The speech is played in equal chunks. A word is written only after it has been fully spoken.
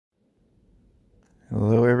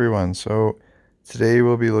Hello, everyone. So today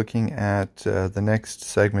we'll be looking at the next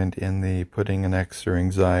segment in the Putting an X Through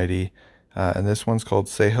Anxiety, and this one's called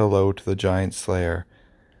Say Hello to the Giant Slayer.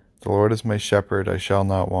 The Lord is my shepherd, I shall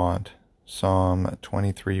not want. Psalm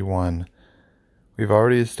 23:1. We've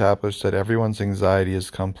already established that everyone's anxiety is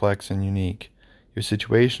complex and unique. Your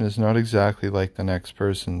situation is not exactly like the next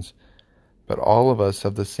person's, but all of us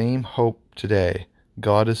have the same hope today.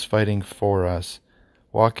 God is fighting for us.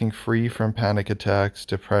 Walking free from panic attacks,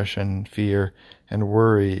 depression, fear, and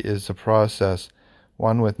worry is a process,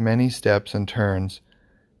 one with many steps and turns.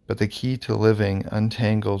 But the key to living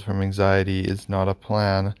untangled from anxiety is not a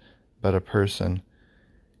plan, but a person.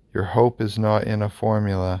 Your hope is not in a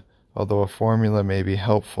formula, although a formula may be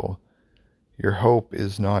helpful. Your hope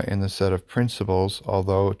is not in the set of principles,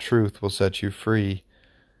 although truth will set you free.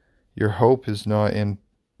 Your hope is not in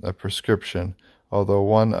a prescription, although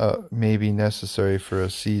one may be necessary for a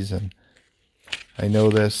season. I know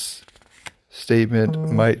this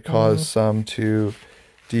statement might cause some to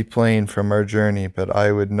deplane from our journey, but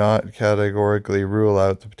I would not categorically rule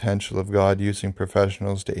out the potential of God using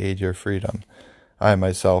professionals to aid your freedom. I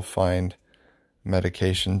myself find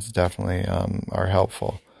medications definitely are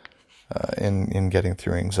helpful in getting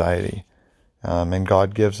through anxiety. And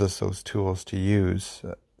God gives us those tools to use.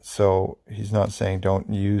 So he's not saying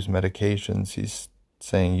don't use medications. He's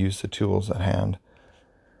saying use the tools at hand.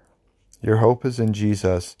 Your hope is in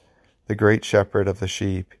Jesus, the great shepherd of the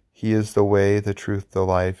sheep. He is the way, the truth, the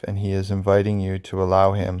life, and he is inviting you to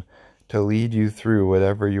allow him to lead you through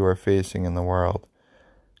whatever you are facing in the world.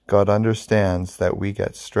 God understands that we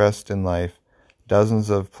get stressed in life. Dozens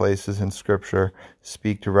of places in Scripture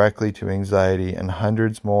speak directly to anxiety and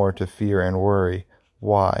hundreds more to fear and worry.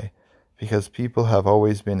 Why? Because people have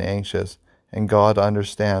always been anxious, and God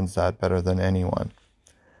understands that better than anyone.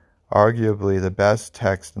 Arguably, the best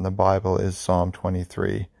text in the Bible is Psalm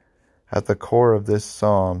 23. At the core of this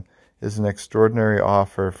psalm is an extraordinary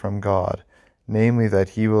offer from God, namely that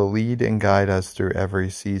he will lead and guide us through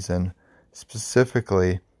every season.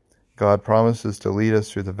 Specifically, God promises to lead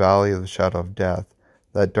us through the valley of the shadow of death,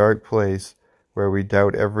 that dark place where we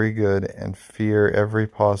doubt every good and fear every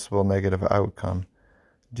possible negative outcome.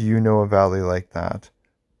 Do you know a valley like that?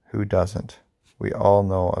 Who doesn't? We all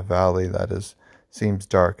know a valley that seems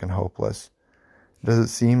dark and hopeless. Does it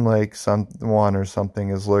seem like someone or something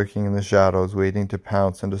is lurking in the shadows, waiting to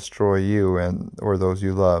pounce and destroy you or those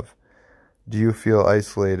you love? Do you feel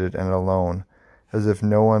isolated and alone, as if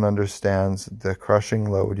no one understands the crushing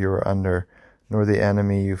load you are under, nor the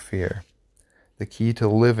enemy you fear? The key to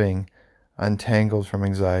living untangled from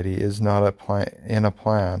anxiety is not in a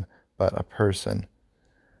plan, but a person.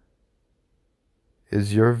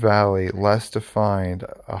 Is your valley less defined,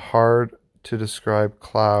 a hard-to-describe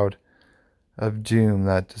cloud of doom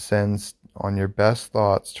that descends on your best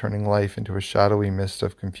thoughts, turning life into a shadowy mist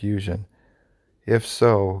of confusion? If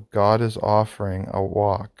so, God is offering to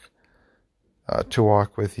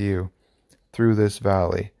walk with you through this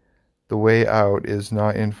valley. The way out is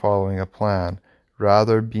not in following a plan,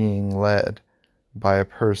 rather being led by a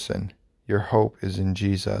person. Your hope is in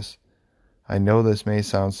Jesus. I know this may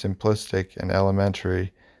sound simplistic and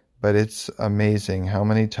elementary, but it's amazing how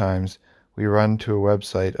many times we run to a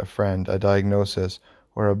website, a friend, a diagnosis,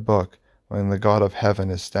 or a book when the God of heaven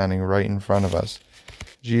is standing right in front of us.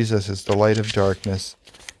 Jesus is the light of darkness,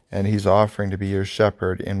 and he's offering to be your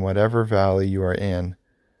shepherd in whatever valley you are in.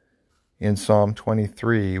 In Psalm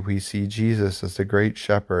 23, we see Jesus as the great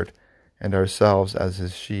shepherd and ourselves as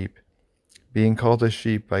his sheep. Being called a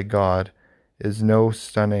sheep by God is no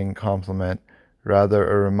stunning compliment, rather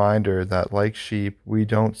a reminder that, like sheep, we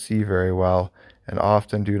don't see very well and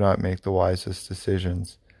often do not make the wisest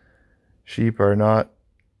decisions. Sheep are not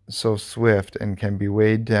so swift and can be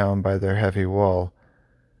weighed down by their heavy wool.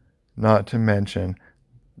 Not to mention,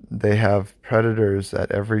 they have predators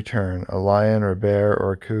at every turn, a lion or bear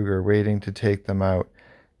or a cougar waiting to take them out.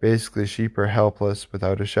 Basically, sheep are helpless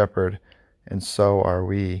without a shepherd, and so are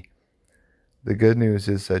we. The good news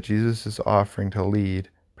is that Jesus is offering to lead,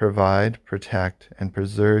 provide, protect, and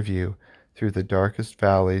preserve you through the darkest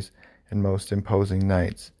valleys and most imposing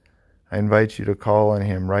nights. I invite you to call on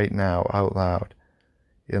him right now out loud.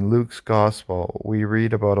 In Luke's Gospel, we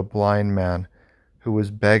read about a blind man who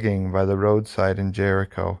was begging by the roadside in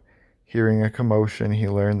Jericho. Hearing a commotion, he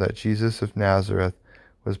learned that Jesus of Nazareth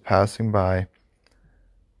was passing by.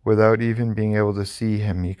 Without even being able to see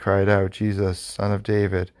him, he cried out, "Jesus, Son of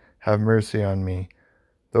David, have mercy on me."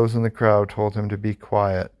 Those in the crowd told him to be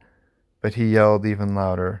quiet, but he yelled even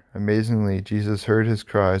louder. Amazingly, Jesus heard his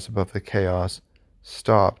cries above the chaos,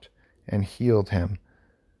 stopped, and healed him.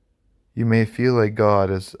 You may feel like God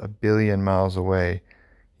is a billion miles away.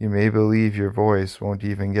 You may believe your voice won't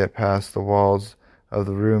even get past the walls of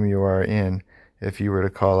the room you are in if you were to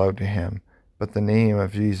call out to him. But the name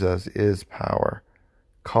of Jesus is power.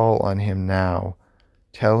 Call on him now.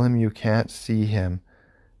 Tell him you can't see him,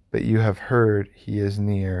 but you have heard he is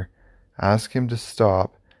near. Ask him to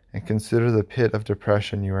stop and consider the pit of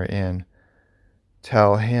depression you are in.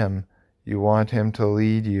 Tell him you want him to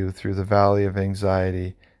lead you through the valley of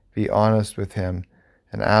anxiety. Be honest with him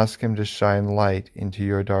and ask him to shine light into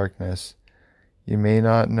your darkness. You may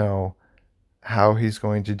not know how he's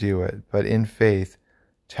going to do it, but in faith,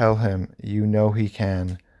 tell him you know he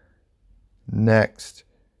can. Next,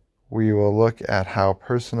 we will look at how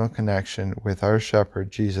personal connection with our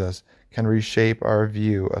shepherd, Jesus, can reshape our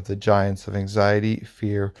view of the giants of anxiety,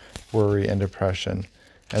 fear, worry, and depression.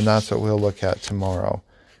 And that's what we'll look at tomorrow,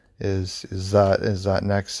 is that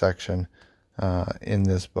next section in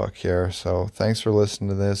this book here. So thanks for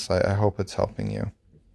listening to this. I hope it's helping you.